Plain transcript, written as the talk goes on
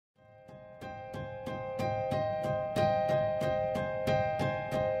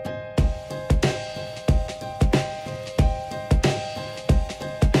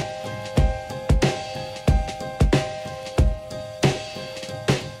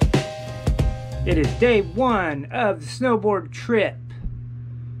It is day 1 of the snowboard trip.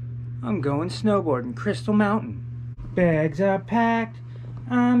 I'm going snowboarding Crystal Mountain. Bags are packed,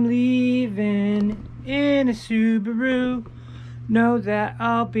 I'm leaving in a Subaru. Know that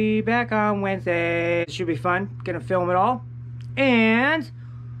I'll be back on Wednesday. It should be fun, gonna film it all. And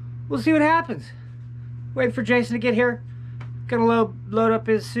we'll see what happens. Wait for Jason to get here. Gonna load up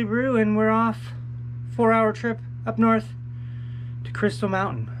his Subaru and we're off. 4-hour trip up north to Crystal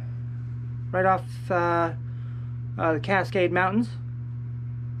Mountain. Right off the Cascade Mountains.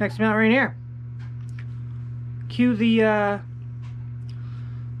 Next to Mount Rainier. Cue the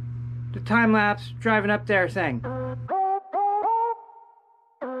time-lapse driving up there thing.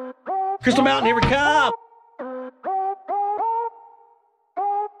 Crystal Mountain, here we come!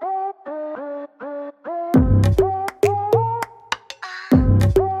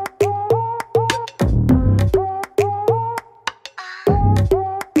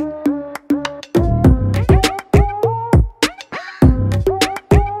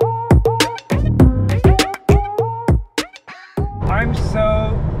 I'm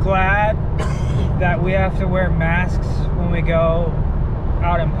so glad that we have to wear masks when we go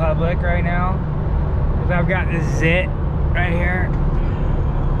out in public right now, because I've got the zit right here,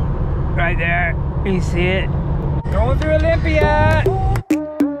 right there. You see it? Going through Olympia.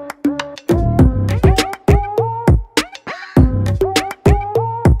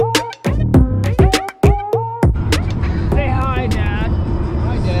 Say hi, Dad.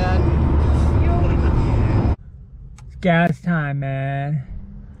 Hi, Dad. It's gas time, man.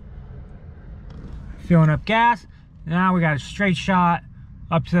 Filling up gas. Now we got a straight shot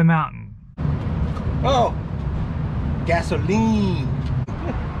up to the mountain. Oh, gasoline.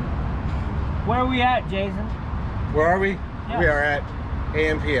 Where are we at, Jason? Where are we? Yeah. We are at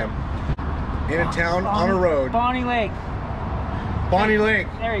AM/PM. In a town, on a road. Bonnie Lake. Bonnie Lake,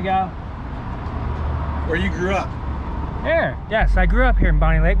 There you go. where you grew up. There. Yes, I grew up here in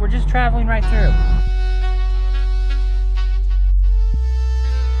Bonnie Lake. We're just traveling right through.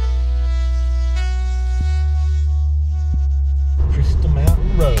 Crystal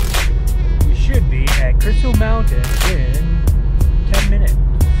Mountain Road. We should be at Crystal Mountain in 10 minutes.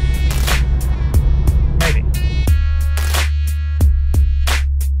 Maybe.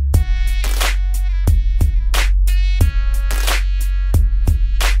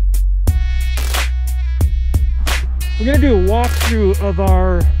 We're gonna do a walkthrough of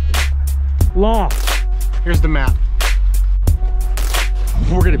our loft. Here's the map.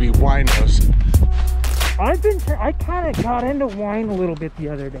 We're gonna be winos. I kind of got into wine a little bit the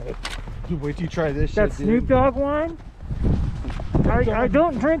other day. Wait till you try this That shit, Snoop dude. Dogg wine? I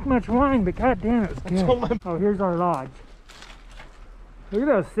don't drink much wine, but god damn it, it's good. Oh, here's our lodge. Look at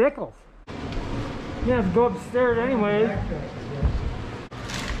those sickles. You have to go upstairs anyways.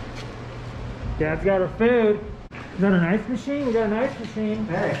 Dad's got our food. Is that an ice machine? We got an ice machine.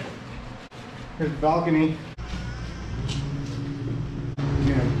 Hey, here's the balcony.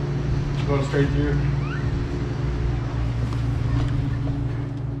 Yeah, going straight through.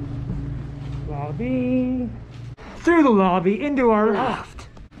 Lobby. Through the lobby, into our loft.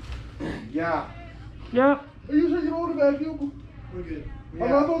 Yeah. Yep. Are you sure you don't want to vacuum? We're good. I'm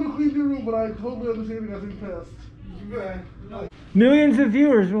not going to clean your room, but I totally understand you guys in past. Millions of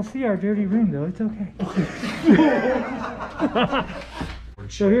viewers will see our dirty room though, it's okay.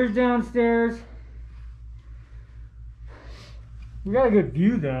 So here's downstairs. We got a good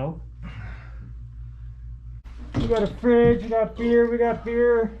view though. We got a fridge, we got beer.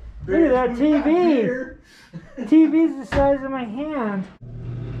 Look at that TV! TV's the size of my hand.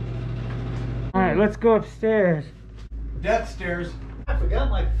 Alright, let's go upstairs. Death stairs. I forgot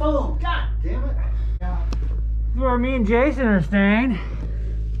my phone. God damn it. This is where me and Jason are staying.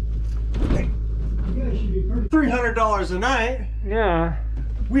 $300 a night. Yeah.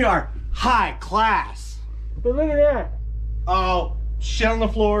 We are high class. But look at that. Oh, shit on the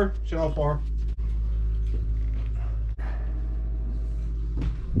floor. Shit on the floor.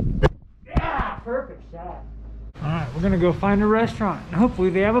 Yeah, perfect shot. Alright, we're gonna go find a restaurant. And hopefully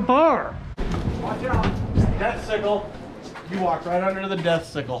they have a bar. Watch out. Death sickle. You walked right under the death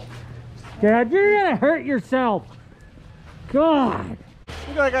sickle. Dad, you're gonna hurt yourself. God. Look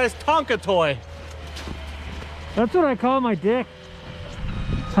at that guy's Tonka toy. That's what I call my dick.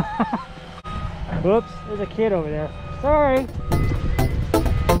 Whoops, there's a kid over there. Sorry.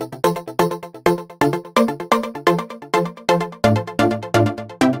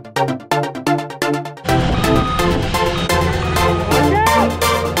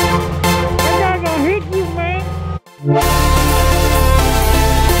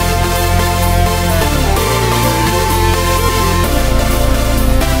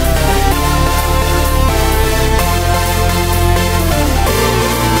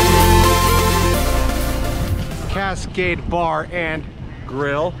 Cascade Bar and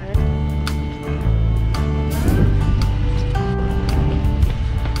Grill.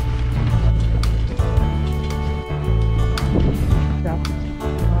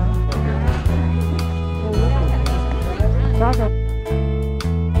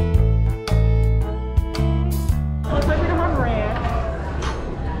 Looks like we don't have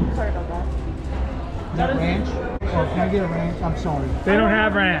ranch. Sorry about that. Not ranch? Oh, can I get a ranch? I'm sorry. They don't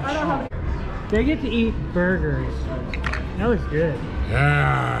have ranch. I don't have. They get to eat burgers. That looks good.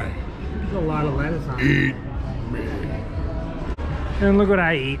 Yeah. There's a lot of lettuce on it. Eat me. And look what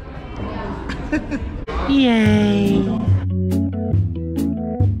I eat. Yay.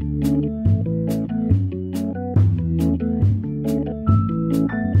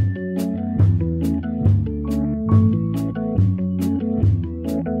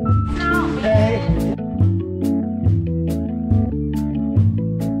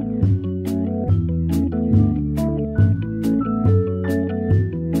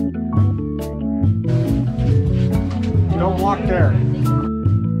 Don't walk there.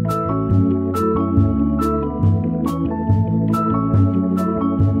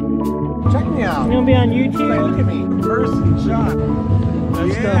 Check me out. You gonna be on YouTube? Look at me. Person shot.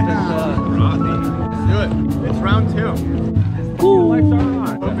 That stuff is frothy. Let's do it. It's round 2. Lights are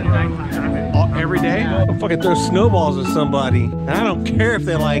on. Every day? I'll fucking throw snowballs at somebody. And I don't care if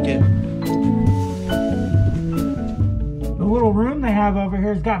they like it. The little room they have over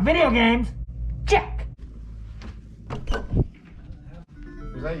here has got video games. Check.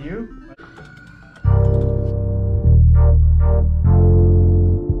 Was that you?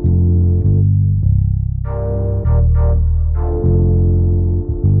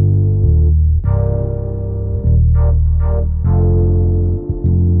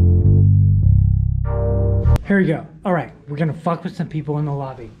 Here we go. All right, we're gonna fuck with some people in the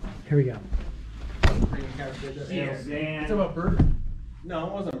lobby. Here we go. It's about Burton. No,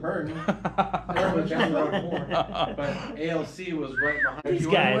 it wasn't Burton. There was down the road more. But ALC was right behind. These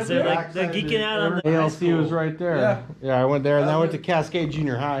guys, they're geeking out on the high ALC school. was right there. Yeah, I went there and I went to Cascade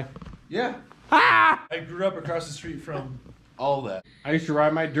Junior High. Yeah. I grew up across the street from all that. I used to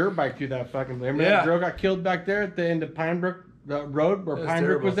ride my dirt bike through that fucking place. Remember that girl got killed back there at the end of Pinebrook, the road where That was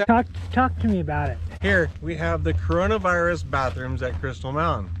Pinebrook was at? Talk to me about it. Here, we have the coronavirus bathrooms at Crystal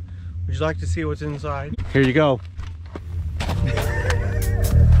Mountain. Would you like to see what's inside? Here you go.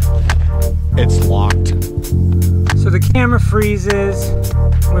 It's locked. So the camera freezes.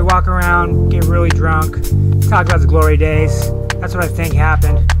 We walk around, get really drunk, talk about the glory days. That's what I think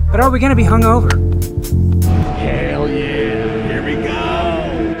happened. But are we gonna be hungover? Hell yeah. Here we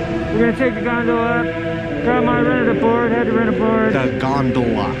go. We're gonna take the gondola up. Got my rented a board, had to rent a board. The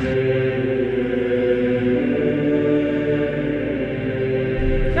gondola.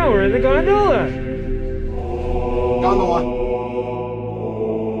 No, we're in the gondola. Gondola.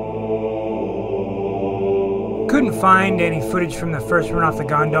 Couldn't find any footage from the first run off the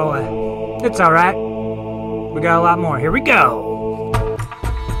gondola. It's all right. We got a lot more. Here we go.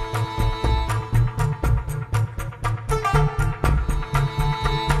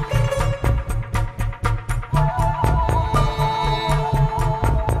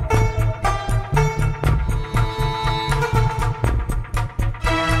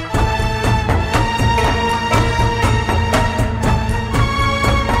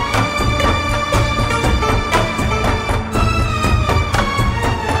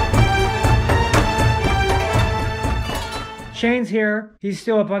 Shane's here. He's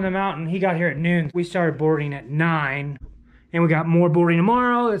still up on the mountain. He got here at noon. We started boarding at 9, and we got more boarding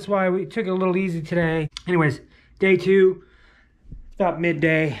tomorrow. That's why we took it a little easy today. Anyways, day 2, about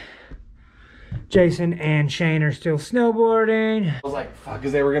midday. Jason and Shane are still snowboarding. I was like, fuck,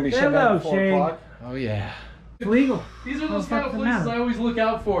 because they were going to be shut Hello, down at 4 Shane. o'clock. Oh, yeah. It's legal. These are those What's kind up of to the places mountain? I always look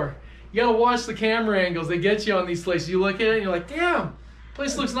out for. You gotta watch the camera angles they get you on these places. You look at it and you're like, damn,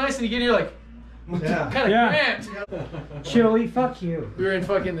 place looks nice, and you get in, you're like, kind of cramped. Chili, fuck you. We were in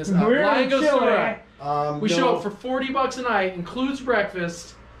fucking this We're in Lion Chile. We show up for $40 a night, includes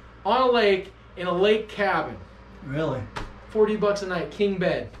breakfast, on a lake, in a lake cabin. Really? $40 a night, king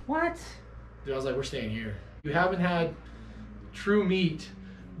bed. What? Dude, I was like, we're staying here. You haven't had true meat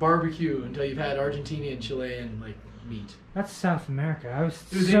barbecue until you've had Argentinian, Chilean, like, meat. That's South America. I was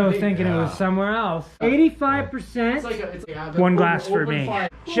Dude, thinking it was somewhere else. 85%. It's like One glass for open me. fire.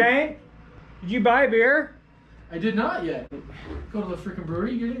 Shane, did you buy beer? I did not yet. Go to the freaking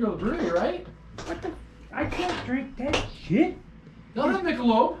brewery. You didn't go to the brewery, right? What the? I can't drink that shit. Not have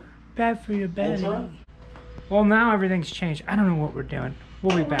Michelob. Bad for your belly. Well, now everything's changed. I don't know what we're doing.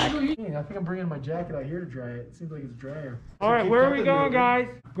 We'll be back. I think I'm bringing my jacket out here to dry it. It seems like it's drier. All right, where are we going, guys?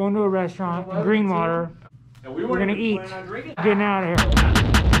 Going to a restaurant in Greenwater. We're gonna eat. Getting out of here.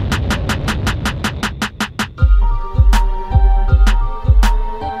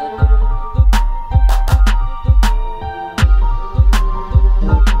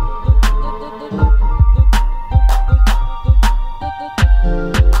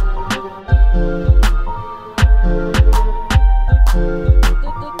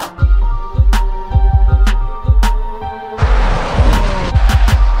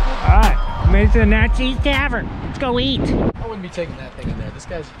 To the Natchez Tavern. Let's go eat. I wouldn't be taking that thing in there. This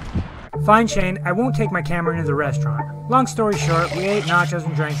guy's... Fine, Shane. I won't take my camera into the restaurant. Long story short, we ate nachos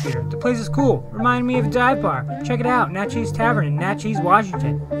and drank beer. The place is cool. Reminded me of a dive bar. Check it out. Natchez Tavern in Natchez,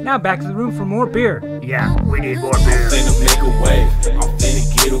 Washington. Now back to the room for more beer. Yeah, we need more beer. I'm finna make a wave. I'm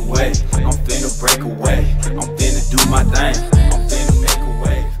finna get away. I'm finna break away. I'm finna do my thing. I'm finna make a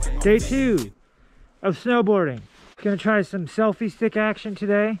wave. Day 2 of snowboarding. Gonna try some selfie stick action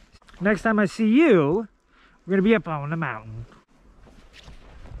today. Next time I see you, we're gonna be up on the mountain.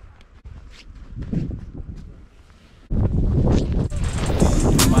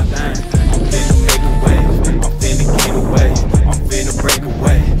 My thing. I'm finna make a wave. I'm finna get away. I'm finna break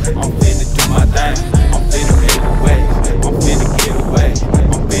away. I'm finna do my thing. I'm finna make a wave. I'm finna get away.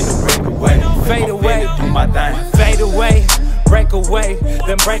 I'm finna break away. Fade away. Do my thing. Fade away. Break away,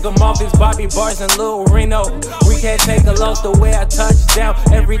 then break them off. It's Barrz and LIL Reno. We can't take a loss the way I touch down.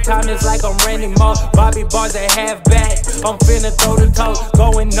 Every time it's like I'm Randy Moss. Barrz at half back. I'm finna throw the toe,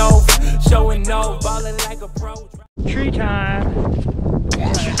 going no, showing no, ballin' like a pro. Tree time.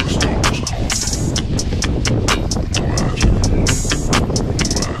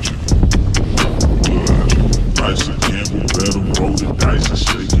 Dice and gamble, better roll the dice and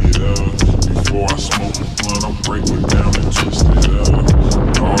shake it up. Before I smoke a blunt, I'm breaking down and twist it up.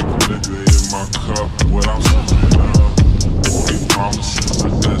 Dark liquor in my cup, what I'm sipping up. All these promises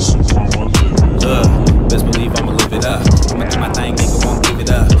are dead, so I'ma live it up. Best believe I'ma live it up. I'ma do my thing, nigga, won't give it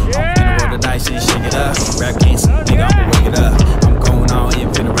up. I'm finna roll the dice and shake it up. Rap can't nigga, I'ma wake it up. I'm going all in,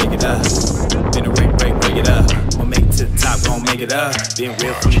 finna rig it up. Finna break it up. I'ma make it to the top, gon' make it up. Being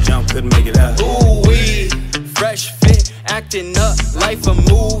real from the jump, couldn't make it up. Ooh wee, fresh fit, acting up, life a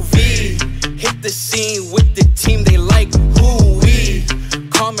movie. Hit the scene with the team, they like who we.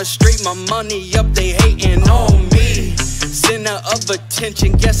 Karma straight, my money up, they hating on me. Center of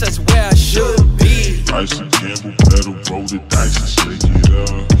attention, guess that's where I should be. Dice and gamble, better roll the dice and shake it up.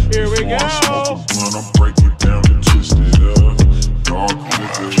 Here we Before go. I smoke a blunt, I'm breaking down and twist it up. Dark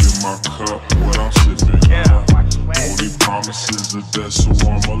liquor in my cup, what I'm sipping up. All these promises are dead, so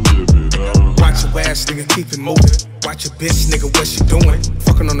I'ma live it up. Watch your ass, nigga, keep it moving. Watch your bitch, nigga, what she doing?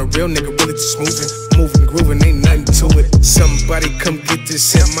 Fucking on a real nigga, really just moving. Moving, grooving, ain't nothing to it. Somebody come get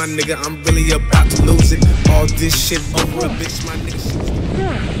this shit, my nigga, I'm really about to lose it. All this shit over a bitch, my nigga.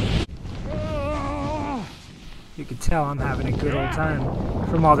 You can tell I'm having a good old time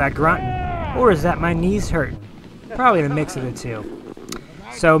from all that grunting. Or is that my knees hurting? Probably the mix of the two.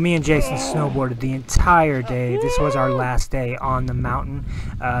 So me and Jason snowboarded the entire day. This was our last day on the mountain.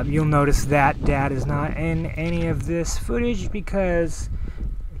 You'll notice that Dad is not in any of this footage because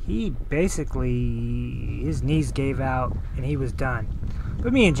he basically, his knees gave out and he was done.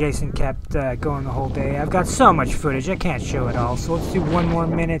 But me and Jason kept going the whole day. I've got so much footage, I can't show it all. So let's do one more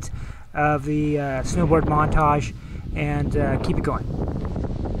minute of the snowboard montage and keep it going.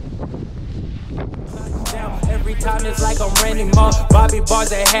 Every time it's like I'm Randy Moss.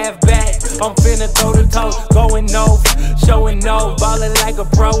 Barrz at half back. I'm finna throw the toe, going no, showing no, ballin' like a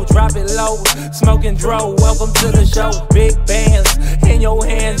pro. Drop it low, smoking dro. Welcome to the show. Big bands in your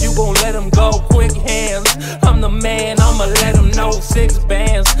hands, you gon' let them go. Quick hands, I'm the man, I'ma let them know. 6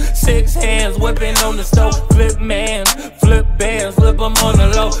 bands, 6 hands, whipping on the stove. Flip man, flip bands, flip them on the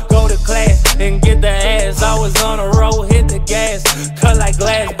low. Go to class and get the ass. I was on a roll, hit the gas, cut like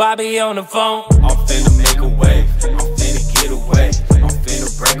glass. Bobby on the phone. I'm finna make a wave. I'm finna get away. I'm finna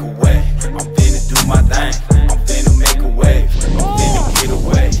break away. I'm finna do my thing. I'm finna make a wave. I'm finna get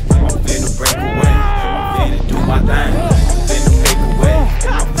away. I'm finna break away. I'm finna do my thing. I'm finna make a wave.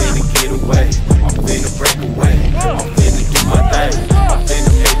 I'm finna get away. I'm finna break away. I'm finna do my thing. I'm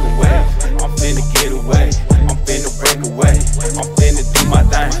finna make a wave. I'm finna get away. I'm finna break away. I'm finna do my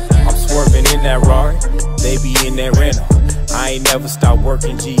thing. I'm swerving in that Rari. They be in that Reno. I ain't never stopped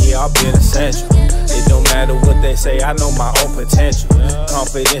working, G, yeah, I've been essential. It don't matter what they say, I know my own potential.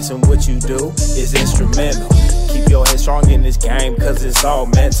 Confidence in what you do is instrumental. Keep your head strong in this game, cause it's all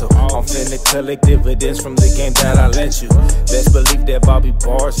mental. I'm finna collect dividends from the game that I lent you. Best believe that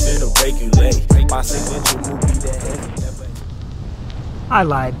Barrz finna regulate my signature movie that has never... I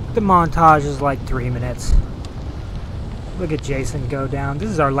lied. The montage is like 3 minutes. Look at Jason go down. This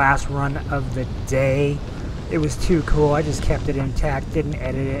is our last run of the day. It was too cool. I just kept it intact, didn't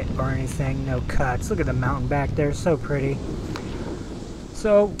edit it or anything, no cuts. Look at the mountain back there, so pretty.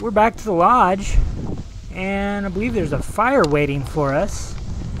 So we're back to the lodge, and I believe there's a fire waiting for us.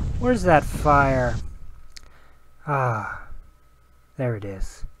 Where's that fire? Ah, there it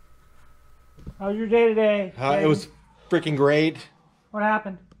is. How's your day today? It was freaking great. What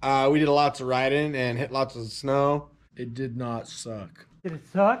happened? We did lots of riding and hit lots of snow. It did not suck. Did it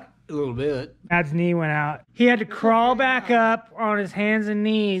suck? A little bit. Matt's knee went out. He had to crawl back up on his hands and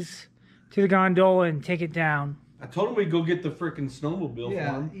knees to the gondola and take it down. I told him we'd go get the freaking snowmobile for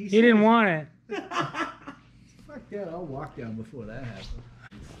him. He didn't want it. Fuck that, I'll walk down before that happens.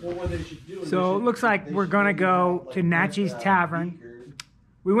 Well, what they should do So it looks like we're gonna go to Natchez Tavern.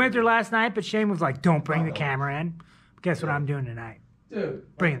 We went there last night, but Shane was like, "Don't bring the camera in." Guess what I'm doing tonight? Dude,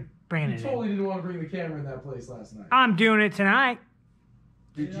 bring it you in. totally didn't want to bring the camera in that place last night. I'm doing it tonight.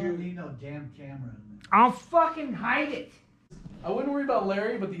 You don't need no damn camera in there. I'll fucking hide it. I wouldn't worry about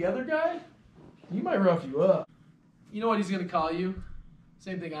Larry, but the other guy, he might rough you up. You know what he's gonna call you?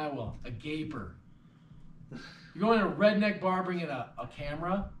 Same thing I will. A gaper. You're going to a redneck bar bringing a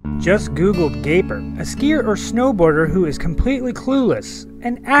camera? Just Googled gaper, a skier or snowboarder who is completely clueless.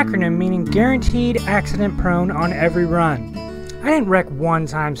 An acronym meaning guaranteed accident prone on every run. I didn't wreck one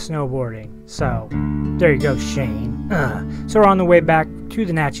time snowboarding, so there you go, Shane. So we're on the way back to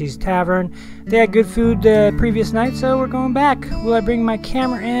the Natchez Tavern. They had good food the previous night, so we're going back. Will I bring my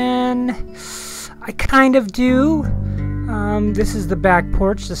camera in? I kind of do. This is the back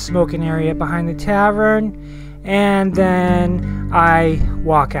porch, the smoking area behind the tavern. And then I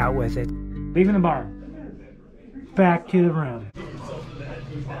walk out with it. Leaving the bar. Back to the room.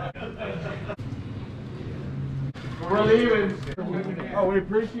 We're leaving. Oh, we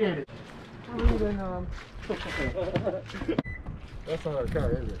appreciate it. We're leaving. That's not our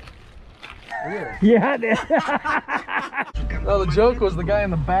car, is it? Yeah, it is. No, the joke was the guy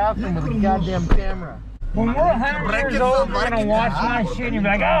in the bathroom with the goddamn camera. When we're 100 years old, we're gonna watch my shit and you'll be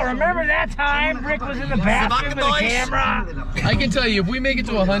like, oh, remember that time Rick was in the bathroom with a camera? I can tell you, if we make it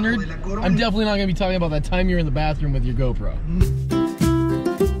to 100, I'm definitely not gonna be talking about that time you're in the bathroom with your GoPro.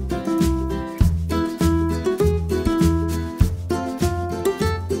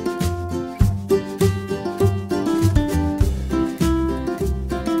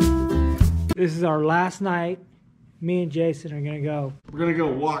 This is our last night. Me and Jason are gonna go. We're gonna go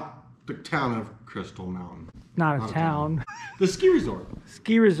walk the town of Crystal Mountain. Not a town. The ski resort.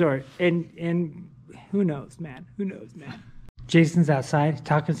 Ski resort. And who knows, man? Who knows, man? Jason's outside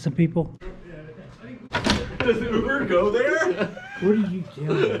talking to some people. Does the Uber go there? What are you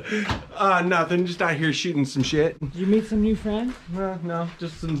doing? Nothing. Just out here shooting some shit. Did you meet some new friends? No.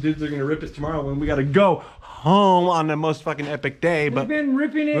 Just some dudes that are gonna rip it tomorrow when we gotta go home on the most fucking epic day. But we've been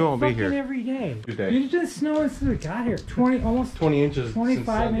ripping it we won't fucking be here every day. Good day. It's been snowing since we got here. Almost 20 inches.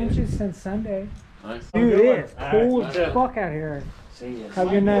 25 inches since Sunday. Nice. Dude, it's cold as fuck out here. See ya. Have a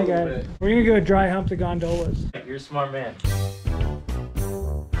good night, guys. We're gonna go dry hump the gondolas. You're a smart man.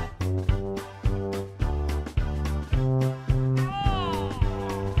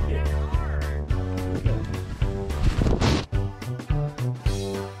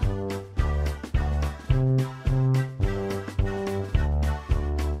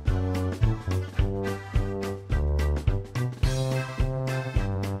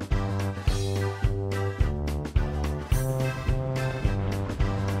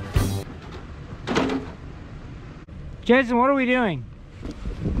 Jason, what are we doing?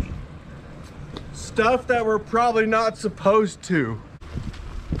 Stuff that we're probably not supposed to.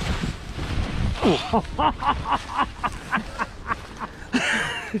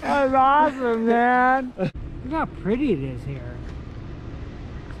 That's awesome, man. Look how pretty it is here.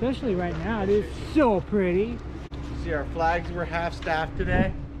 Especially right now, it is so pretty. See, our flags were half-staffed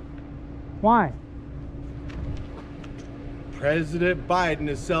today. Why? President Biden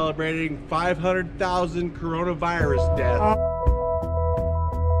is celebrating 500,000 coronavirus deaths.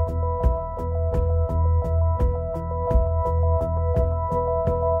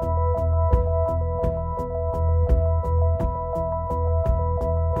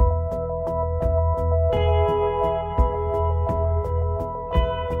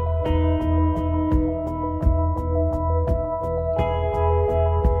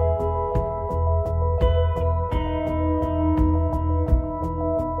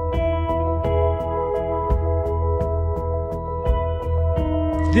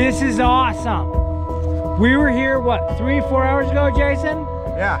 This is awesome. We were here, what, 3-4 hours ago, Jason?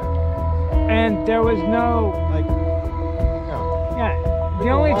 Yeah. And there was no, Like, yeah. The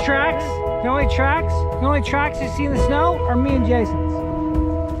only tracks you see in the snow are me and Jason's.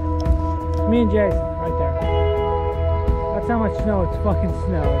 Me and Jason, right there. not much snow, it's fucking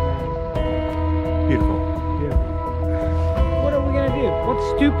snow, man. Beautiful. Beautiful. What are we gonna do? What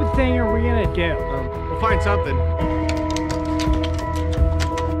stupid thing are we gonna do? We'll find something.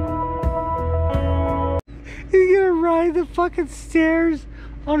 He's gonna ride the fucking stairs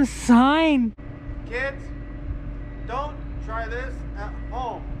on a sign. Kids, don't try this at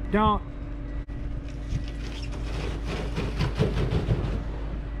home. Don't.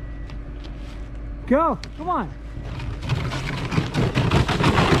 Go, come on.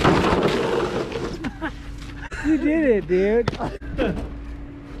 You did it, dude.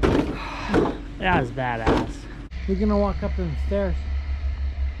 That was badass. We're gonna walk up the stairs.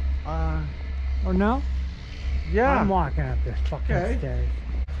 Or no? Yeah. I'm walking up the fucking stairs.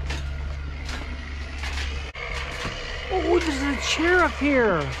 Oh, there's a chair up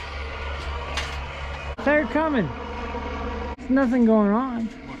here. They're coming. There's nothing going on.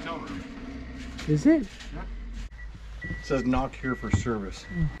 Motel room. Is it? It says knock here for service.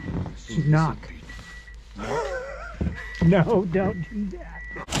 Should knock. No, don't do that.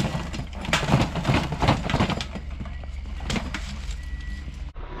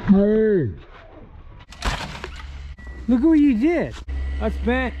 Hey. Look at what you did. That's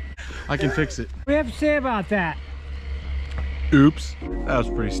bent. I can fix it. What do you have to say about that? Oops. That was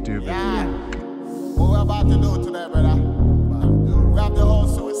pretty stupid. Yeah. What we're about to do today, brother? We have the whole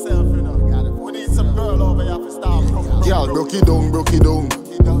to itself, you know. We need some girl over here for start. Girl, broke it down, broke it down.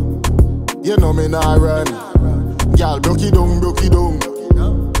 You know me nah run. Girl, broke it down, broke it down.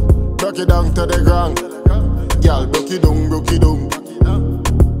 Broke it down to the ground. Girl, broke it down, broke it down.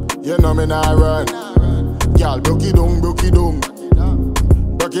 You know me nah run. Girl, broke it down, broke it down.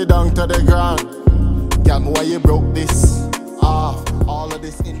 Broke it down to the ground. Girl, why you broke this off? All of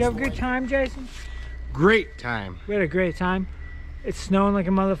this. Did you have a good time, Jason? Great time. We had a great time. It's snowing like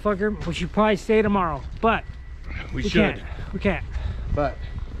a motherfucker. We should probably stay tomorrow, but we should. Can't. We can't. But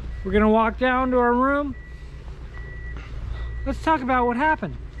we're gonna walk down to our room. Let's talk about what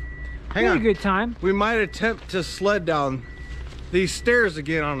happened. Hang on. We had a good time. We might attempt to sled down these stairs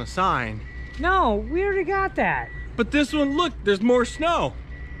again on a sign. No, we already got that. But this one, look, there's more snow.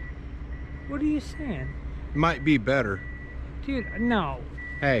 What are you saying? Might be better. Dude, no.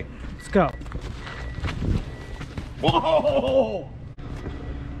 Hey. Let's go. Whoa!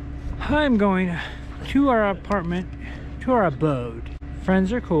 I'm going to our apartment, to our abode.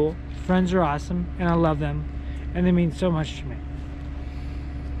 Friends are cool, friends are awesome, and I love them, and they mean so much to me.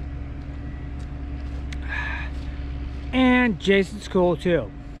 And Jason's cool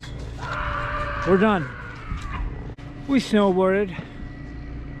too. We're done. We snowboarded.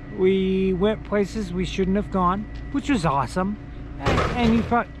 We went places we shouldn't have gone, which was awesome. And you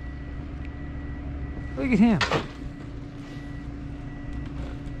probably, look at him.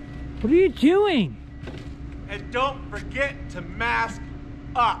 What are you doing? And don't forget to mask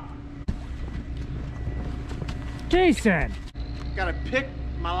up. Jason. Gotta pick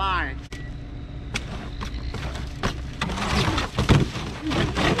my line.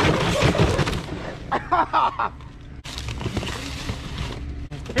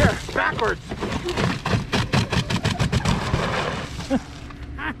 Here, backwards.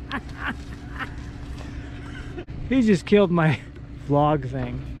 He just killed my vlog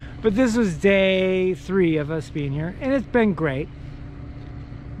thing. But this was day 3 of us being here, and it's been great.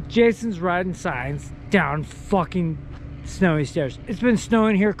 Jason's riding signs down fucking snowy stairs. It's been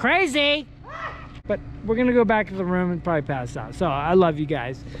snowing here crazy, but we're gonna go back to the room and probably pass out. So I love you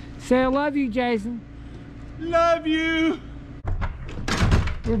guys. Say I love you, Jason. Love you.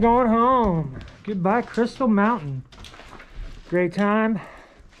 We're going home. Goodbye, Crystal Mountain. Great time.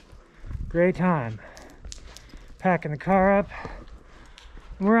 Great time. Packing the car up.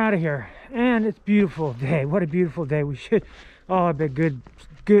 We're out of here, and it's a beautiful day. What a beautiful day. We should, oh, it'd be good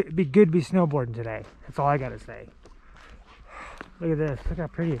to be snowboarding today. That's all I gotta say. Look at this. Look how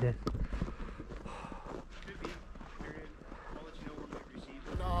pretty it is.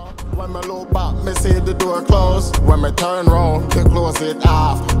 When me look back, me see the door closed. When me turn round, me close it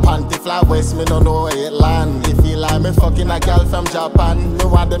off. Panty fly west, me don't know where it land. It feel like me fucking a girl from Japan. Me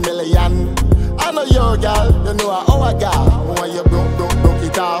want the million. I know your girl, you know how I got. When you broke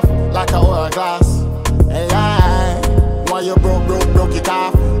it off like a hourglass. Hey, when you broke it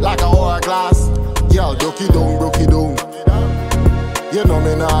off like a hourglass. Girl, broke it down. You know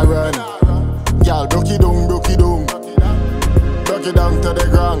me not run. Girl, broke it down. Broke it down to the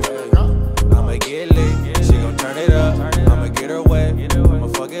ground. I'ma get lit, she gon' turn it up. I'ma get her wet, I'ma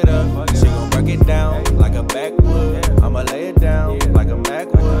fuck it up. She gon' break it down like a backwood. I'ma lay it down like a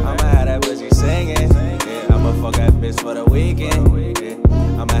Macwood. I'ma have that pussy singing. Yeah, I'ma fuck that bitch for the weekend. Yeah,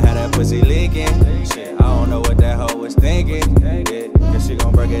 I'ma have that pussy leaking. Shit, I don't know what that hoe was thinking.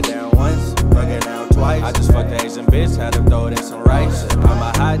 bitch, had to throw it in some rice. I'm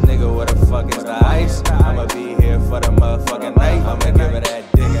a hot nigga, where the fuck is the ice? I'ma be here for the motherfucking night. I'ma give her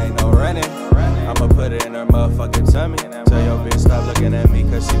that dick, ain't no running. I'ma put it in her motherfucking tummy. Tell your bitch stop looking at me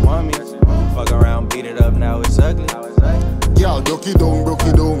cause she want me. Fuck around, beat it up, now it's ugly. Y'all brookie doom,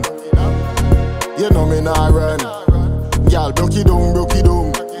 brookie doom. You know me nah run. Y'all brookie doom, brookie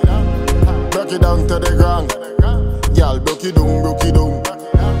doom. Broke it down to the ground. Y'all brookie doom, brookie doom.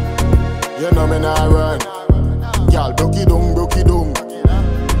 You know me nah run. Y'all brookie doom, brookie doom.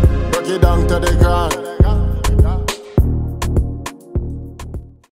 Broke it down to the ground.